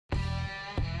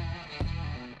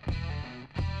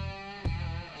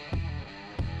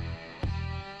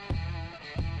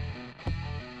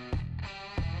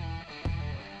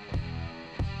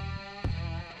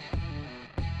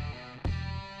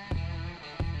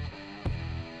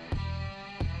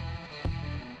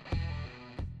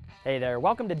Hey there,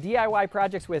 welcome to DIY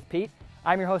Projects with Pete.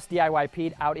 I'm your host, DIY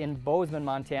Pete, out in Bozeman,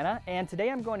 Montana, and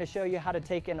today I'm going to show you how to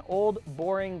take an old,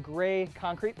 boring, gray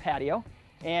concrete patio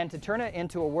and to turn it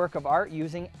into a work of art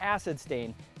using acid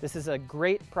stain. This is a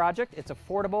great project, it's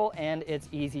affordable, and it's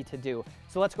easy to do.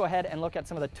 So let's go ahead and look at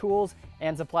some of the tools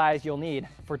and supplies you'll need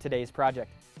for today's project.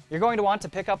 You're going to want to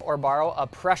pick up or borrow a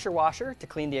pressure washer to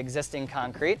clean the existing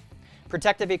concrete,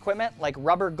 protective equipment like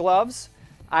rubber gloves,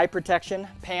 eye protection,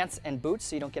 pants, and boots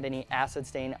so you don't get any acid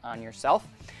stain on yourself.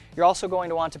 You're also going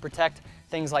to want to protect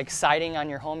things like siding on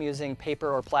your home using paper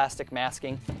or plastic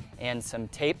masking and some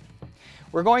tape.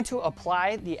 We're going to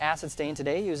apply the acid stain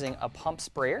today using a pump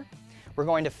sprayer. We're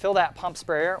going to fill that pump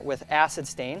sprayer with acid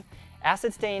stain.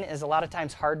 Acid stain is a lot of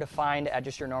times hard to find at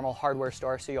just your normal hardware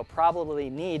store, so you'll probably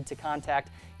need to contact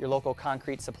your local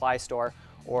concrete supply store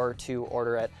or to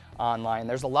order it online.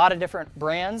 There's a lot of different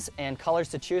brands and colors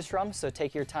to choose from, so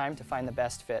take your time to find the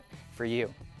best fit for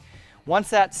you.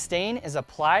 Once that stain is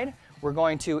applied, we're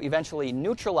going to eventually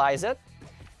neutralize it,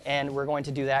 and we're going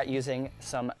to do that using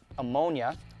some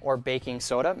ammonia or baking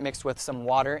soda mixed with some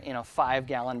water in a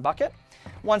 5-gallon bucket.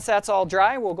 Once that's all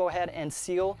dry, we'll go ahead and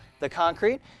seal the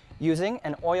concrete using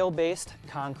an oil-based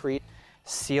concrete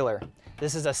sealer.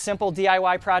 This is a simple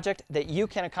DIY project that you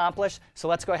can accomplish, so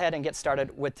let's go ahead and get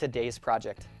started with today's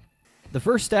project. The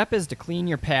first step is to clean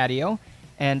your patio,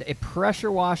 and a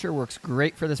pressure washer works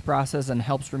great for this process and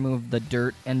helps remove the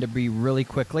dirt and debris really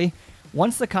quickly.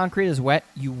 Once the concrete is wet,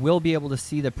 you will be able to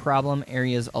see the problem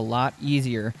areas a lot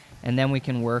easier, and then we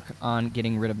can work on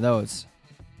getting rid of those.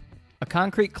 A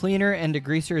concrete cleaner and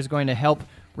degreaser is going to help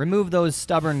remove those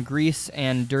stubborn grease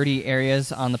and dirty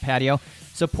areas on the patio.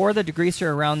 So pour the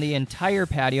degreaser around the entire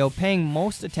patio, paying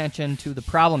most attention to the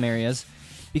problem areas,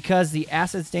 because the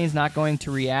acid stain is not going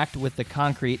to react with the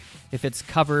concrete if it's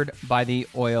covered by the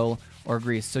oil or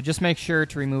grease. So just make sure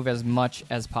to remove as much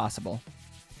as possible.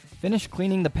 Finish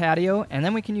cleaning the patio, and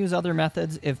then we can use other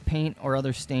methods if paint or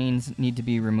other stains need to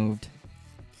be removed.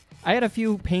 I had a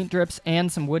few paint drips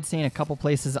and some wood stain a couple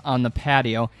places on the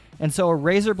patio, and so a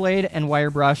razor blade and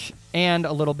wire brush and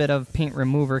a little bit of paint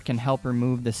remover can help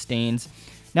remove the stains.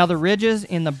 Now the ridges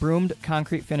in the broomed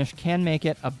concrete finish can make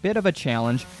it a bit of a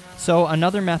challenge, so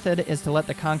another method is to let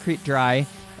the concrete dry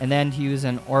and then to use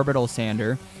an orbital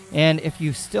sander. And if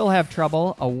you still have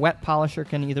trouble, a wet polisher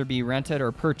can either be rented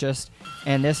or purchased,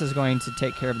 and this is going to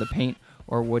take care of the paint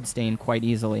or wood stain quite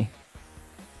easily.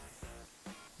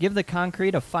 Give the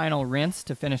concrete a final rinse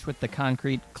to finish with the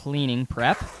concrete cleaning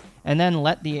prep, and then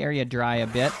let the area dry a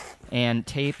bit and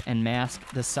tape and mask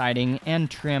the siding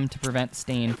and trim to prevent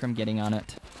stain from getting on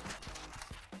it.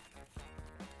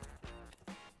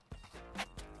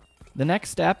 The next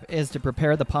step is to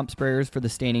prepare the pump sprayers for the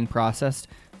staining process.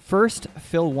 First,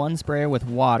 fill one sprayer with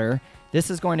water. This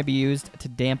is going to be used to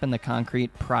dampen the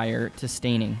concrete prior to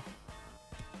staining.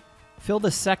 Fill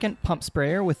the second pump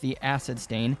sprayer with the acid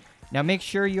stain. Now make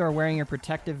sure you are wearing your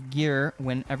protective gear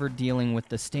whenever dealing with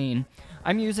the stain.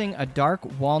 I'm using a dark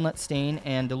walnut stain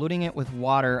and diluting it with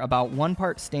water, about 1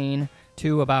 part stain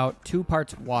to about 2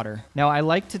 parts water. Now I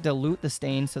like to dilute the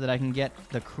stain so that I can get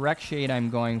the correct shade I'm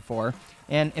going for.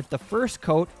 And if the first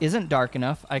coat isn't dark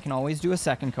enough, I can always do a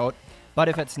second coat. But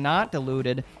if it's not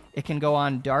diluted, it can go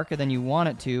on darker than you want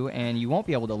it to and you won't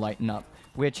be able to lighten up,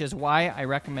 which is why I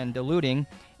recommend diluting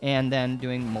and then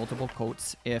doing multiple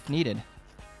coats if needed.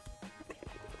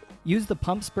 Use the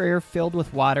pump sprayer filled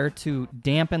with water to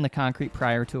dampen the concrete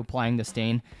prior to applying the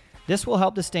stain. This will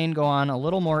help the stain go on a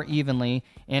little more evenly,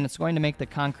 and it's going to make the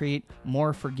concrete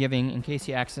more forgiving in case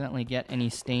you accidentally get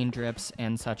any stain drips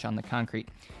and such on the concrete.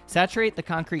 Saturate the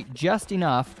concrete just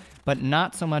enough, but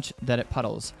not so much that it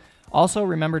puddles. Also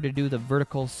remember to do the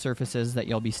vertical surfaces that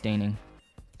you'll be staining.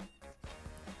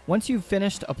 Once you've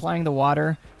finished applying the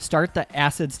water, start the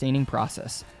acid staining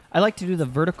process. I like to do the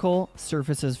vertical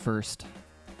surfaces first.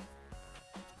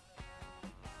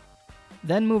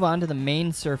 Then move on to the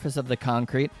main surface of the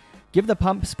concrete. Give the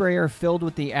pump sprayer filled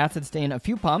with the acid stain a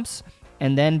few pumps,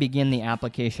 and then begin the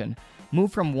application.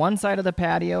 Move from one side of the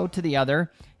patio to the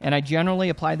other, and I generally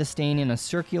apply the stain in a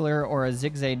circular or a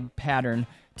zigzag pattern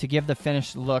to give the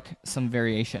finished look some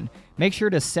variation. Make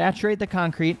sure to saturate the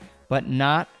concrete, but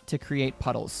not to create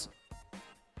puddles.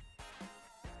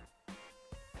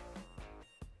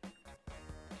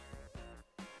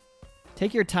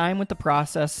 Take your time with the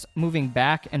process, moving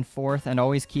back and forth and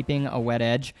always keeping a wet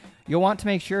edge. You'll want to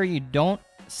make sure you don't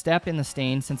step in the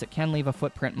stain since it can leave a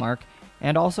footprint mark,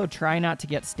 and also try not to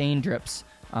get stain drips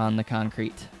on the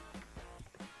concrete.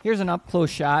 Here's an up-close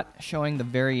shot showing the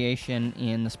variation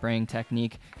in the spraying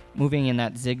technique, moving in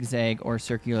that zigzag or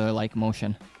circular-like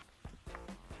motion.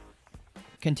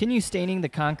 Continue staining the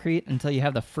concrete until you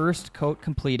have the first coat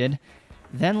completed,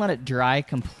 then let it dry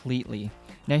completely.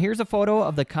 Now here's a photo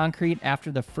of the concrete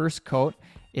after the first coat.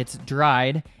 It's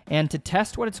dried, and to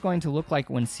test what it's going to look like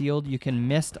when sealed, you can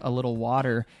mist a little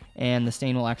water and the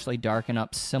stain will actually darken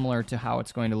up, similar to how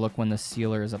it's going to look when the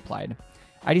sealer is applied.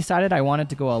 I decided I wanted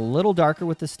to go a little darker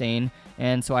with the stain,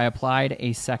 and so I applied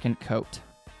a second coat.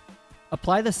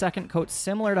 Apply the second coat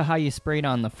similar to how you sprayed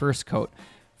on the first coat.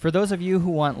 For those of you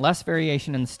who want less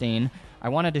variation in the stain, I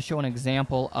wanted to show an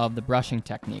example of the brushing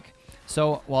technique.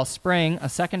 So while spraying, a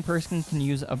second person can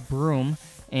use a broom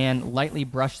and lightly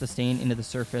brush the stain into the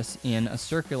surface in a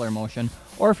circular motion.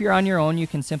 Or if you're on your own, you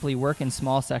can simply work in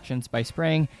small sections by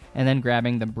spraying and then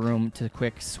grabbing the broom to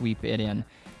quick sweep it in.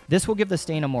 This will give the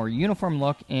stain a more uniform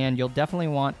look, and you'll definitely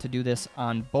want to do this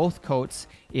on both coats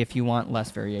if you want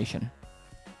less variation.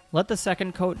 Let the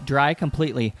second coat dry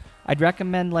completely. I'd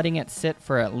recommend letting it sit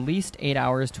for at least 8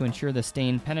 hours to ensure the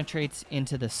stain penetrates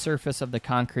into the surface of the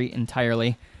concrete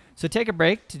entirely. So take a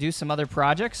break to do some other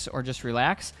projects or just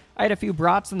relax. I had a few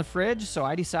brats in the fridge, so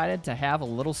I decided to have a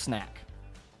little snack.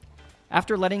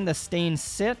 After letting the stain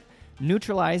sit,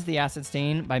 neutralize the acid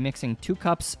stain by mixing 2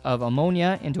 cups of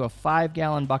ammonia into a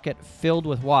 5-gallon bucket filled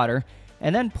with water,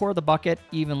 and then pour the bucket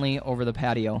evenly over the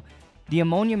patio. The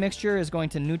ammonia mixture is going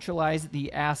to neutralize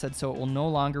the acid so it will no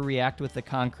longer react with the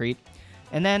concrete.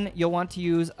 And then you'll want to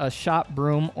use a shop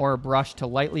broom or a brush to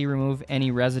lightly remove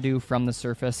any residue from the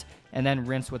surface and then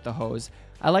rinse with the hose.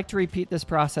 I like to repeat this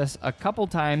process a couple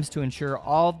times to ensure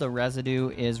all of the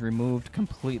residue is removed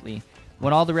completely.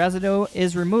 When all the residue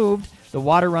is removed, the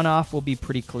water runoff will be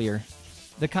pretty clear.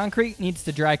 The concrete needs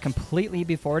to dry completely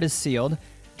before it is sealed.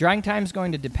 Drying time is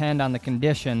going to depend on the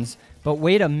conditions, but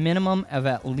wait a minimum of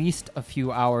at least a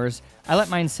few hours. I let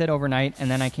mine sit overnight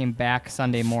and then I came back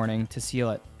Sunday morning to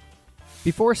seal it.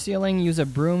 Before sealing, use a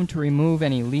broom to remove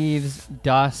any leaves,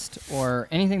 dust, or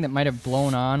anything that might have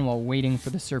blown on while waiting for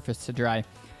the surface to dry.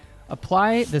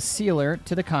 Apply the sealer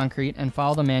to the concrete and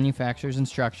follow the manufacturer's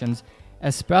instructions,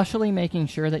 especially making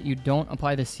sure that you don't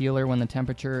apply the sealer when the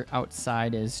temperature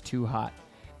outside is too hot.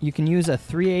 You can use a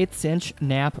 3/8 inch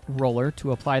nap roller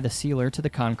to apply the sealer to the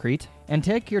concrete, and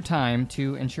take your time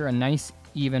to ensure a nice,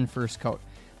 even first coat.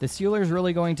 The sealer is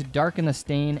really going to darken the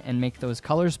stain and make those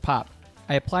colors pop.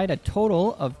 I applied a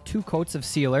total of 2 coats of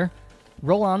sealer.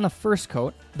 Roll on the first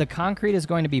coat. The concrete is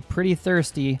going to be pretty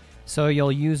thirsty, so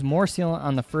you'll use more sealant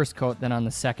on the first coat than on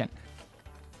the second.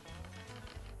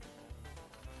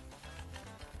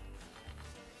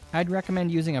 I'd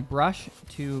recommend using a brush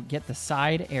to get the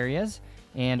side areas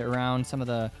and around some of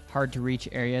the hard to reach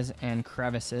areas and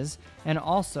crevices, and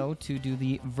also to do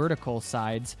the vertical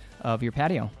sides of your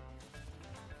patio.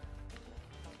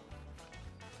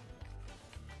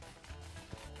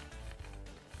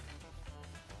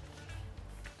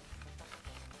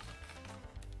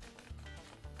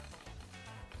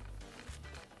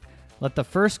 Let the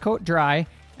first coat dry,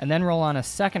 and then roll on a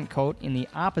second coat in the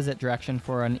opposite direction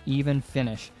for an even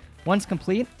finish. Once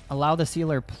complete, allow the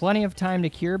sealer plenty of time to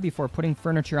cure before putting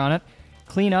furniture on it.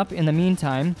 Clean up in the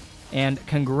meantime, and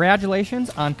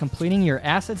congratulations on completing your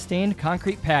acid-stained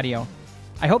concrete patio.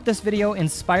 I hope this video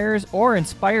inspires or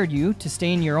inspired you to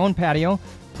stain your own patio.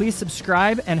 Please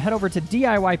subscribe and head over to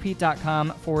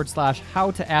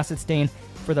DIYpete.com/how to acid stain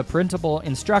for the printable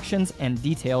instructions and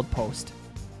detailed post.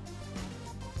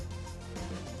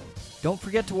 Don't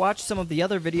forget to watch some of the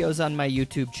other videos on my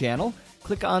YouTube channel.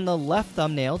 Click on the left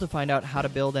thumbnail to find out how to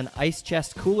build an ice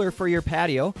chest cooler for your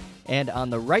patio, and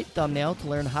on the right thumbnail to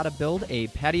learn how to build a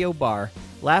patio bar.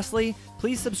 Lastly,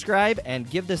 please subscribe and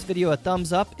give this video a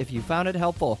thumbs up if you found it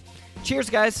helpful.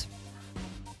 Cheers, guys!